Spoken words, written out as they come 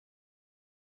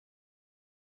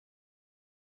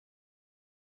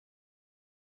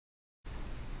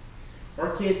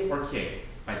Orchid or Kid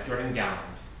by Jordan Galland.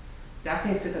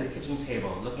 Daphne sits at the kitchen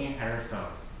table looking at her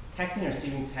phone, texting and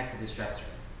receiving texts that distress her.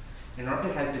 An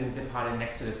orchid has been depotted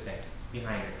next to the sink,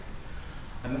 behind her.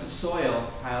 A mess of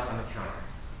soil piles on the counter.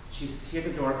 She hears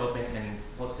the door open and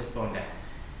pulls his phone down.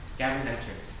 Gavin enters,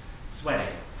 sweating,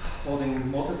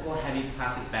 holding multiple heavy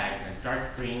plastic bags and a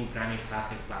dark green, grimy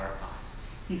plastic flower pot.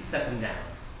 He sets them down.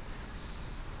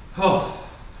 Oh,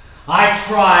 I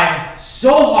try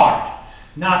so hard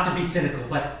not to be cynical,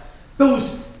 but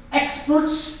those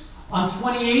experts on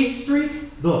 28th Street,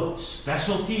 the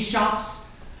specialty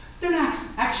shops, they're not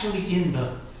actually in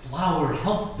the flower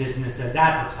health business as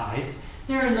advertised.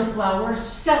 They're in the flower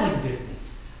selling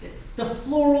business, the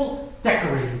floral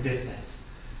decorating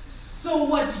business. So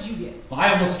what did you get? Well,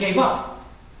 I almost gave up,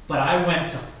 but I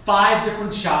went to 5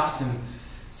 different shops and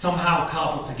somehow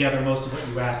cobbled together most of what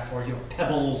you asked for. You know,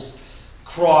 pebbles,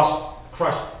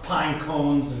 crushed pine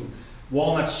cones, and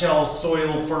walnut shells,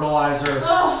 soil, fertilizer.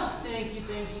 Oh, thank you,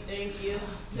 thank you, thank you.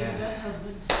 You're Yeah. the best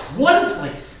husband. One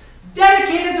place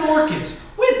dedicated to orchids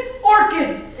with orchid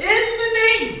in the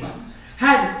name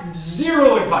had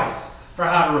 0 advice for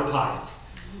how to repot it.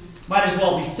 Might as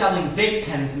well be selling vape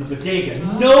pens in the bodega.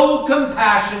 No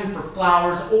compassion for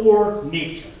flowers or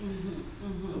nature.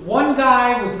 One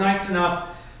guy was nice enough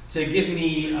to give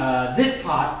me this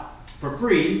pot for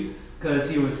free because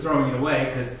he was throwing it away,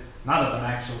 because none of them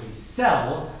actually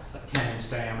sell a 10-inch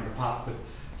diameter pot with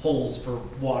holes for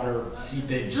water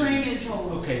seepage. Drainage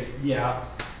holes. Okay, yeah.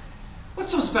 What's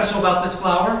so special about this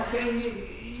flower?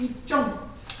 You don't,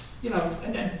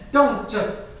 and don't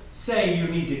just say you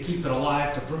need to keep it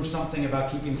alive to prove something about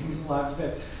keeping things alive,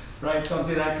 right? Don't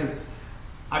do that, because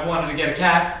I wanted to get a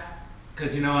cat,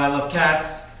 because I love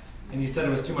cats, and you said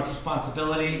it was too much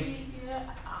responsibility. Yeah,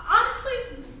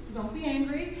 honestly, don't be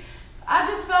angry. I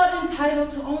just felt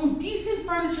entitled to own decent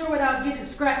furniture without getting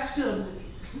scratched to it.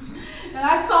 And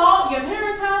I saw your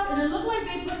parents' house, and it looked like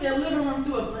they put their living room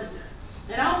through a blender.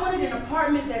 And I wanted an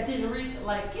apartment that didn't reek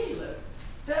like kitty litter.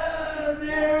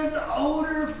 There's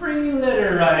odor-free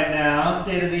litter right now,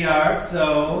 state of the art,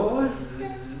 so...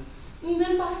 And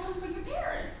then buy some for your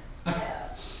parents. Yeah.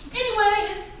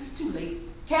 Anyway, it's too late.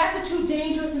 Cats are too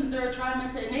dangerous in the 3rd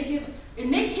trimester,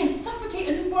 and they can suffocate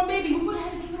a newborn baby. We would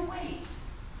have had to give it away.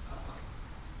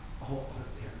 Hold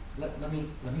here. Let me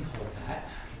hold that.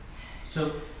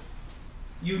 So,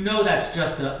 that's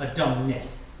just a dumb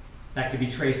myth that could be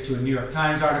traced to a New York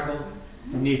Times article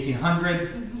from the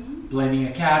 1800s, blaming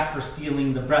a cat for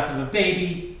stealing the breath of a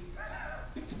baby.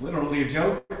 It's literally a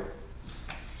joke.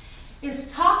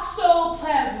 Is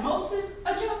toxoplasmosis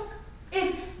a joke?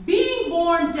 Is being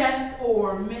born deaf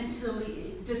or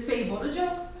mentally disabled a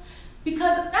joke?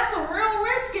 Because that's a real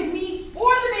risk if me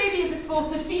or the baby is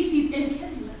exposed to feces and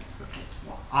kitty litter.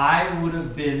 I would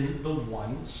have been the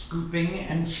one scooping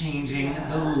and changing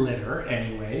the litter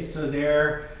anyway, so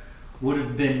there would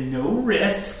have been no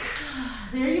risk.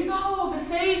 There you go, the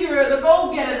savior, the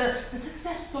go-getter, the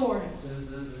success story.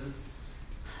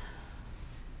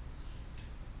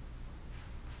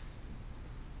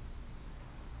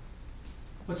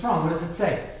 What's wrong? What does it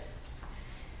say?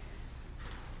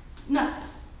 Nothing.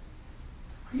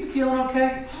 Are you feeling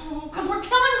okay? Because we're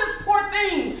killing this poor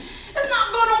thing. It's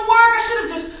not going to work.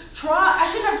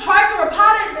 I should have tried to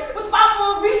repot it with my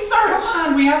little research.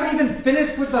 Come on, we haven't even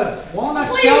finished with the walnut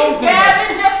Please, shells. Please,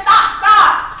 Gavin, just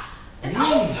stop. It's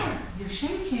over. You're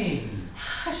shaking.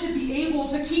 I should be able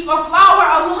to keep a flower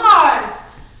alive.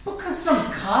 Because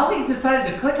some colleague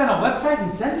decided to click on a website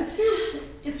and send it to you?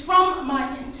 It's from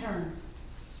my intern.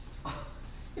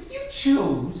 If you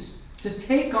choose to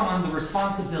take on the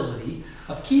responsibility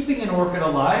of keeping an orchid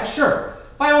alive, sure,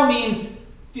 by all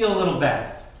means, feel a little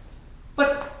bad.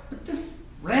 But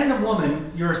this random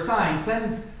woman you're assigned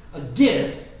sends a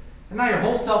gift, and now your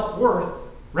whole self-worth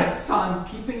rests on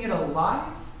keeping it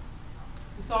alive?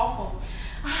 It's awful.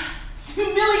 It's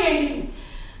humiliating.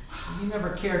 You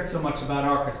never cared so much about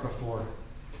orchids before.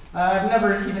 I've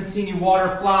never even seen you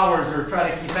water flowers or try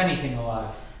to keep anything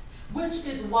alive. Which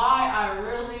is why I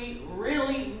really,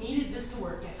 really needed this to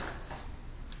work out.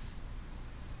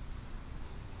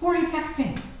 Who are you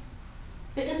texting?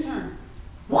 The intern.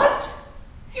 What?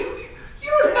 You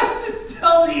don't have to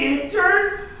tell the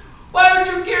intern? Why would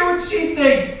you care what she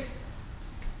thinks?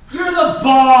 You're the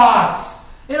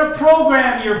boss! In a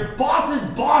program your boss's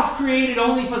boss created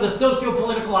only for the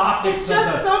socio-political optics It's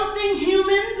just something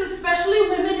humans, especially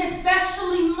women,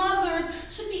 especially mothers,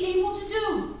 should be able to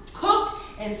do. Cook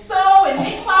and sew and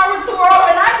make flowers grow,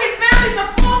 and I can barely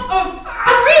defrost a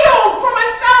burrito for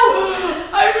myself.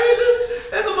 I mean this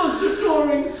in the most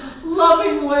adoring,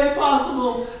 loving way way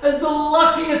possible as the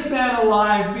luckiest man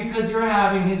alive because you're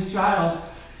having his child.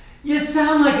 You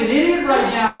sound like an idiot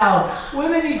right now.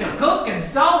 Women need to cook and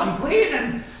sew and clean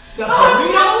and... I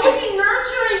want to be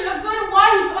nurturing, a good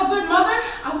wife, a good mother.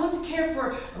 I want to care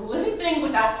for a living thing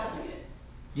without killing it.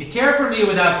 You care for me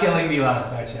without killing me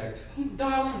last I checked.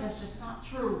 Darling, that's just not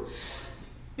true.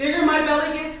 The bigger my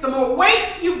belly gets, the more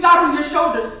weight you've got on your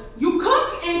shoulders. You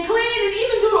cook and clean and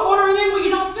even do the ordering in when you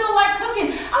don't feel like cooking.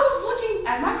 I was looking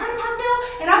at my credit card bill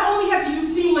and I've only had to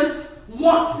use Seamless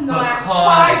once in the last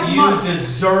 5 months. You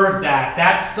deserve that.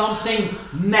 That's something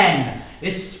men,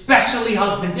 especially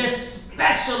husbands,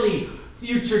 especially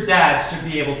future dads, should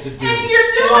be able to do. And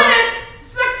you're doing it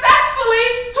successfully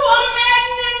to a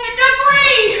maddening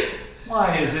degree.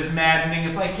 Why is it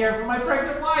maddening if I care for my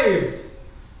pregnant wife?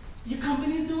 Your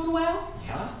company's doing well.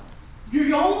 Yeah. You're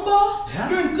your own boss. Yeah.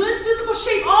 You're in good physical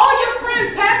shape. All your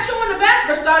friends pat you on the back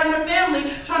for starting a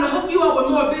family, trying to hook you up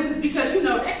with more business because you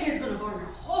know that kid's gonna burn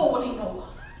a hole when he no longer.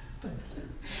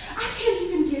 I can't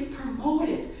even get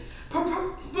promoted.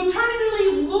 Maternity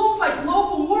leave looms like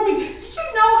global warming. Did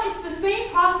you know it's the same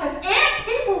process and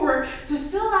paperwork to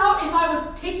fill out if I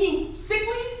was taking sick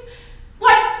leave?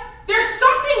 Like, there's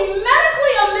something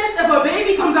medically amiss if a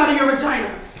baby comes out of your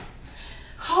vagina.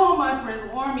 Oh, my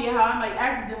friend warned me how I might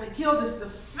accidentally kill this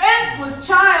defenseless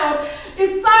child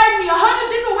inside me 100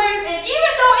 different ways, and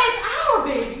even though it's our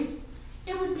baby,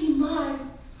 it would be my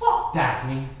fault.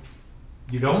 Daphne,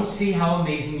 you don't see how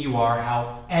amazing you are,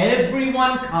 how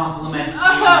everyone compliments you.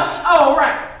 Oh,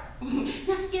 right.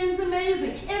 Your skin's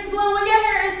amazing. It's glowing. Your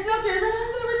hair is silkier than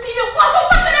I've ever seen it. What's so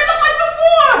what did it look like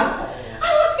before? I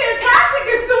look fantastic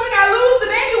assuming I lose the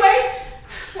baby weight.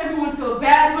 Everyone feels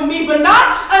bad for me, but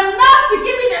not enough to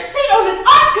give me their seat on an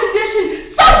unconditioned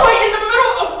subway in the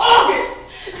middle of August.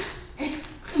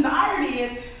 And the irony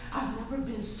is, I've never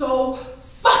been so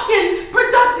fucking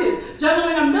productive,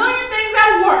 juggling a million things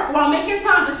at work while making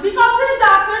time to speak off to the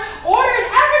doctor, ordering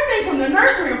everything from the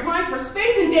nursery, applying for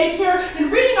space in daycare, and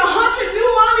reading 100 new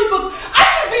mommy books. I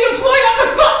should be employed on the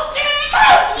goddamn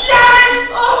earth.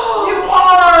 Yes! Oh. You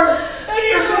are! And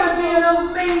you're gonna be an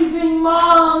amazing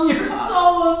mom! You're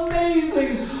so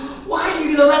amazing! Why are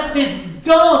you gonna let this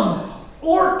dumb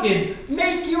orchid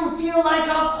make you feel like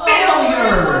a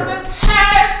failure? It was a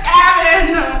test,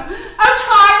 Gavin! A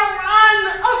trial run!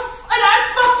 And I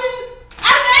failed!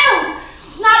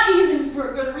 Not even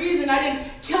for a good reason. I didn't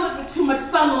kill it with too much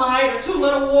sunlight or too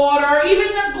little water, or even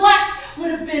neglect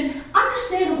would have been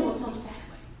understandable in some sad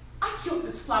way. I killed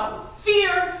this flower with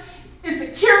fear,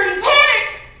 insecurity,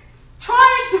 panic,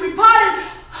 trying to be potted.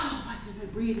 Oh, I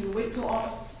didn't breathe and wait till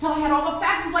I had all the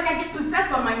facts. It's like I get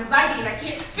possessed by my anxiety and I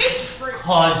can't speak straight.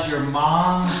 Cause your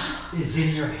mom is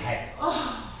in your head,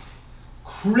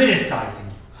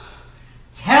 criticizing you,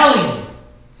 telling you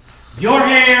your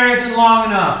hair isn't long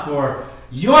enough, or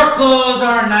your clothes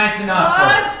aren't nice enough,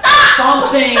 or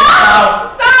something about...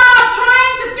 Stop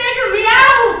trying to figure me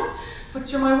out! But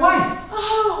you're my wife.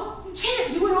 Oh, you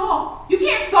can't do it all. You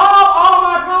can't solve all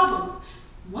my problems.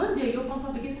 One day you'll bump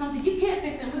up against something you can't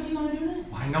fix, and what are you going to do then?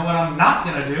 I know what I'm not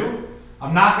going to do.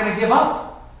 I'm not going to give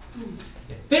up.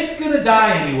 If it's going to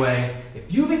die anyway,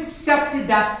 if you've accepted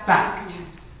that fact,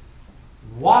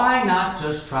 why not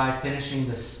just try finishing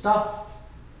the stuff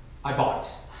I bought?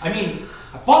 I mean,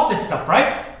 I bought this stuff,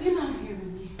 right? You're not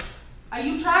hearing me.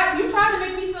 You tried to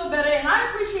make me feel better, and I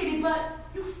appreciate it, but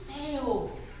you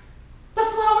failed. The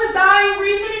flower's dying,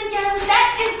 breathing in, Gavin.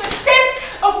 That is the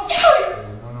scent of failure.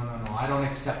 No. I don't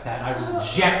accept that. I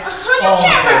reject You all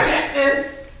can't that. reject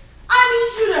this. I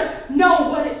need you to know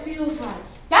what it feels like.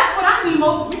 That's what I mean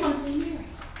most. We're going to stay married.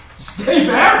 Stay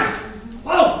married?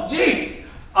 Whoa, jeez.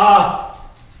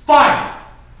 Fine.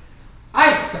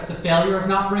 I accept the failure of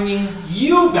not bringing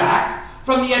you back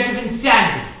from the edge of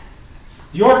insanity.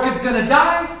 The orchid's gonna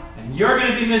die, and you're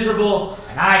gonna be miserable,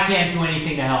 and I can't do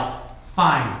anything to help.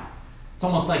 Fine. It's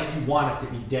almost like you want it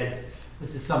to be dead.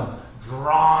 This is some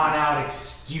drawn-out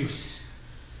excuse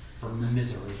for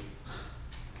misery.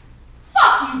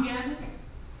 Fuck you, Gavin.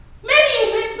 Maybe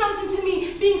it meant something to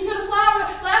me being sent a flower.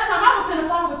 Last time I was sent a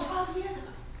flower was 12 years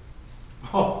ago.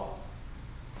 Oh,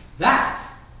 that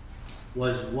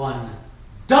was 12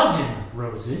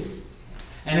 roses,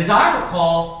 and as I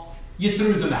recall, you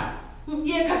threw them out.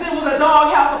 Yeah, because it was a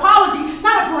doghouse apology,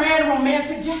 not a grand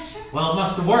romantic gesture. Well, it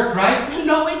must have worked, right?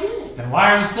 No, it didn't. Then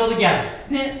why are we still together?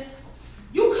 Then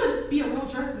you could be a real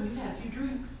jerk when you've had a few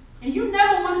drinks. And you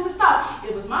never wanted to stop.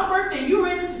 It was my birthday, you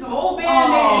ran into some old band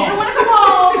and you didn't want to come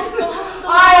home. So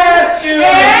I asked you.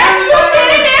 And you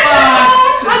didn't answer the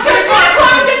phone until 10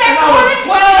 o'clock the next morning.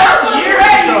 That was 12 years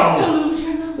ago. To lose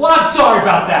your number. Well, I'm sorry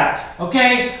about that.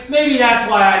 okay? Maybe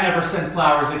that's why I never sent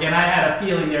flowers again. I had a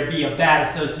feeling there'd be a bad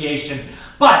association.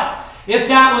 But if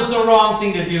that was the wrong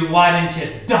thing to do, why didn't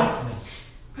you dump me?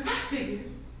 Because I figured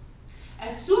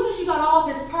as soon as you got all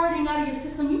this partying out of your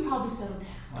system, you probably settled down.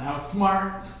 Well, I was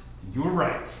smart. You were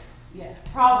right. Yeah,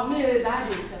 problem is I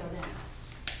didn't settle down.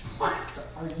 What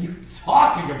are you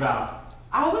talking about?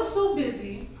 I was so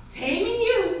busy taming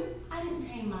you, I didn't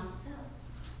tame myself.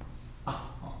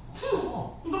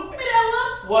 Look at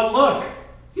that look. What look?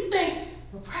 You think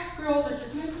repressed girls are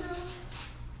just nice girls?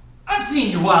 I've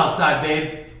seen your wild side,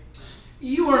 babe.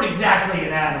 You weren't exactly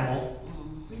an animal.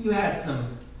 You had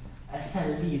some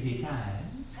easy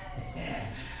times.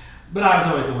 But I was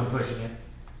always the one pushing it.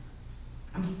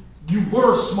 I mean, you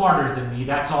were smarter than me,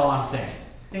 that's all I'm saying.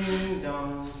 Ding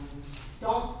dong.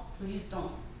 Don't, please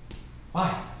don't.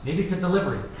 Why? Maybe it's a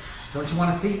delivery. Don't you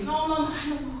want to see? No, I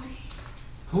know who it is.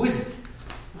 Who is it?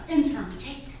 My intern,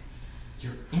 Jake.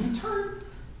 Your intern?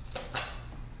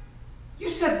 You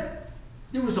said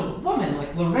there was a woman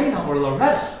like Lorena or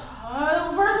Loretta.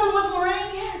 The first one was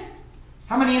Lorraine, yes.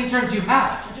 How many interns you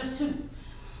have? Just 2.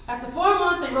 After 4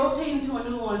 months, they rotate into a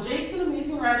new one. Jake's an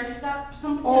amazing writer. He's got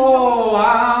some potential. Oh,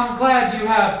 I'm glad you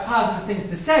have positive things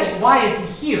to say. Why is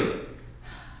he here?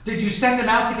 Did you send him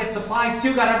out to get supplies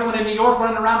too? Got everyone in New York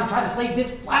running around to try to save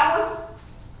this flower?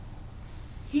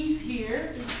 He's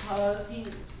here because he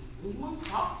wants to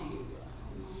talk to you. I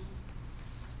don't know.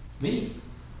 Me?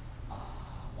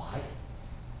 Why?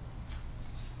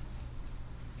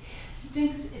 He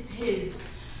thinks it's his.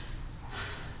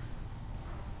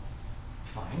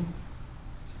 Fine.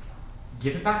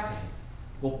 Give it back to him.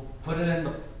 We'll put it in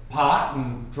the pot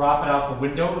and drop it out the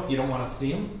window if you don't want to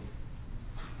see him.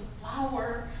 The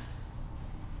flower.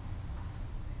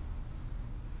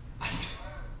 I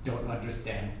don't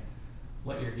understand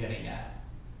what you're getting at.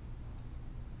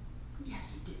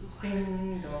 Yes, you do.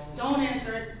 Ding dong. Don't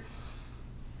answer it.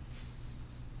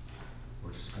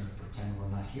 We're just going to pretend we're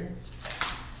not here.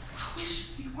 I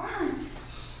wish we weren't.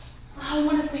 I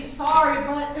want to say sorry,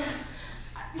 but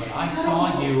I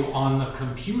saw you on the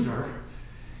computer,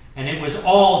 and it was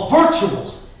all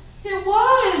virtual. It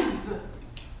was.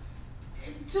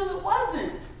 Until it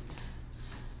wasn't.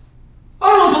 I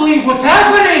don't believe what's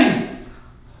happening!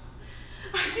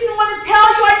 I didn't want to tell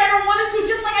you. I never wanted to.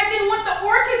 Just like I didn't want the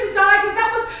orchid to die, because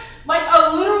that was like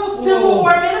a literal symbol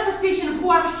or a manifestation of who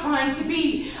I was trying to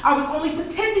be. I was only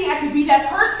pretending I could be that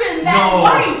person, that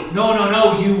wife. No.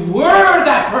 You were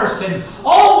that person.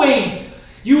 Always.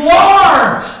 You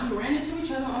are. We ran into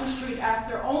each other on the street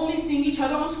after only seeing each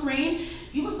other on screen.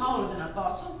 He was taller than I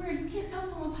thought. So weird. You can't tell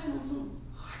someone's height on Zoom.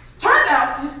 Turns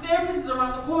out his therapist is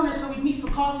around the corner, so we'd meet for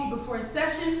coffee before his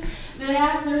session. Then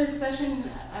after his session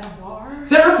at a bar.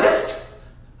 Therapist?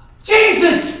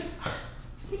 Jesus!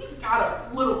 He's got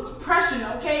a little depression,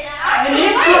 okay? An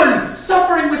intern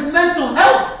suffering with mental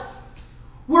health.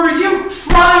 Were you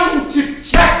trying to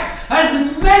check as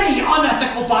many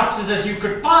unethical boxes as you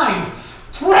could find?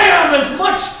 Cram as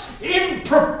much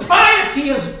impropriety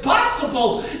as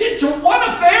possible into one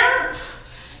affair?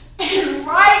 And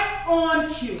right on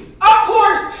cue. Of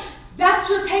course, that's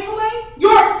your takeaway?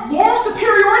 Your moral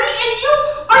superiority?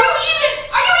 And are you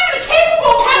even capable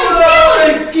of having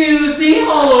feelings? Excuse me,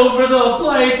 all over the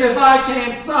place if I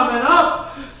can't summon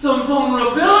up some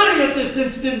vulnerability at this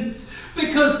instance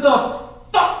because the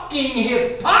fucking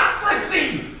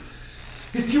hypocrisy!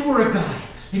 If you were a guy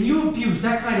and you abused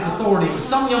that kind of authority with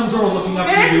some young girl looking up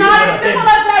to you... It's not as simple as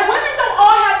that. Women don't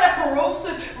all have that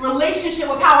corrosive relationship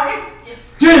with power. It's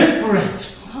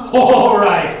different. All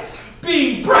right.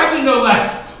 Being pregnant, no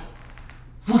less.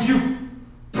 Were you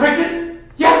pregnant?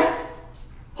 Yes.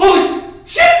 Holy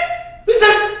shit! Is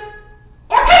it?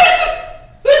 Okay, is it?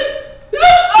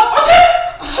 Okay.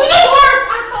 Of course,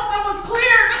 I thought that was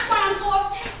clear. That's why I'm so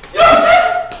upset. You're upset?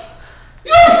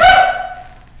 You're upset?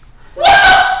 What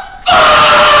the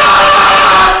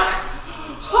fuck?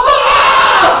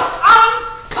 I'm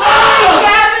sorry,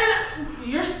 Gavin.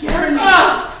 You're scaring me.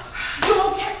 You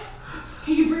okay?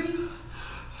 Can you breathe?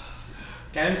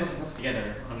 Gavin puts himself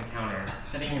together on the counter,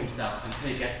 steadying himself until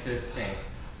he gets to his sink,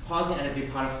 pausing at a big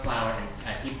pot of flour and a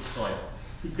heap of soil.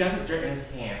 He grabs the dirt in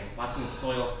his hands, watching the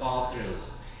soil fall through.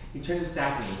 He turns to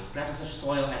Daphne, grabs as much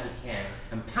soil as he can,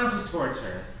 and pounces towards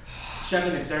her,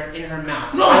 shoving the dirt in her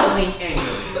mouth, howling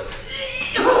angrily.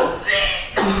 Stop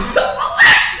it!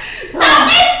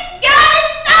 Gavin,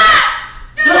 stop!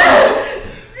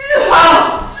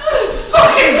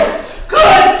 Fucking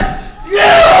good! No!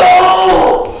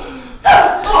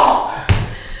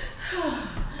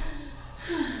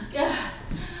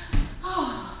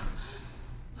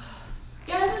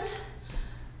 Gavin?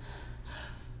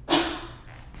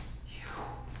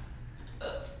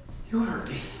 You hurt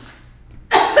me.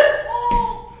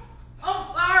 Oh,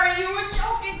 I'm sorry, you were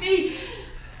choking me.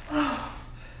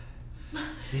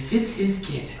 If it's his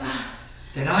kid,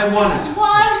 then I want it.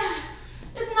 What?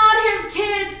 It's not his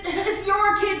kid. It's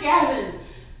your kid, Gavin.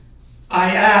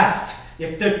 I asked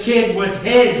if the kid was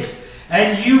his,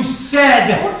 and you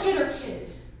said... Orchid or Kid?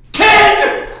 Kid!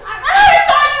 I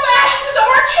thought you asked if the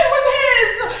orchid was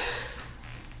his.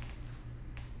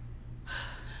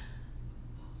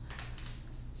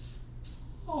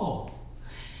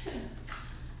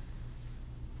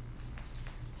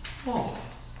 Oh.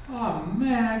 Oh,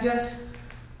 man, I guess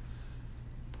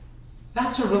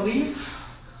that's a relief.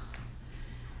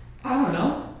 I don't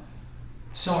know.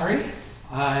 Sorry,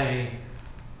 I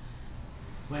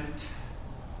went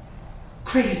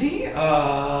crazy,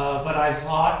 but I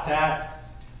thought that,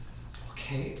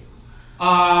 okay,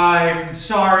 I'm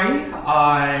sorry,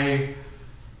 I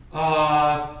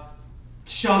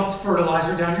shoved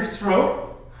fertilizer down your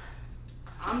throat.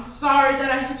 I'm sorry that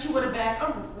I hit you with a bag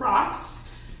of rocks.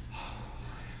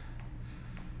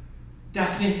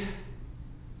 Daphne?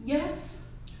 Yes?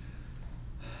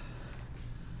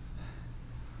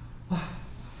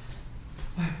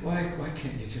 Why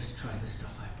can't you just try the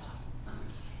stuff I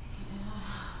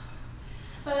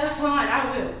bought? Fine,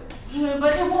 I will.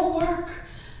 But it won't work.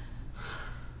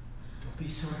 Don't be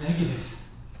so negative.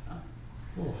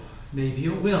 Oh, maybe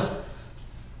it will.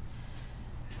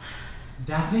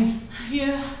 Daphne?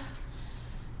 Yeah.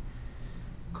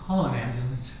 Call an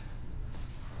ambulance.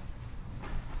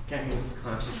 Can't lose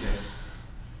consciousness.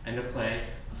 End of play.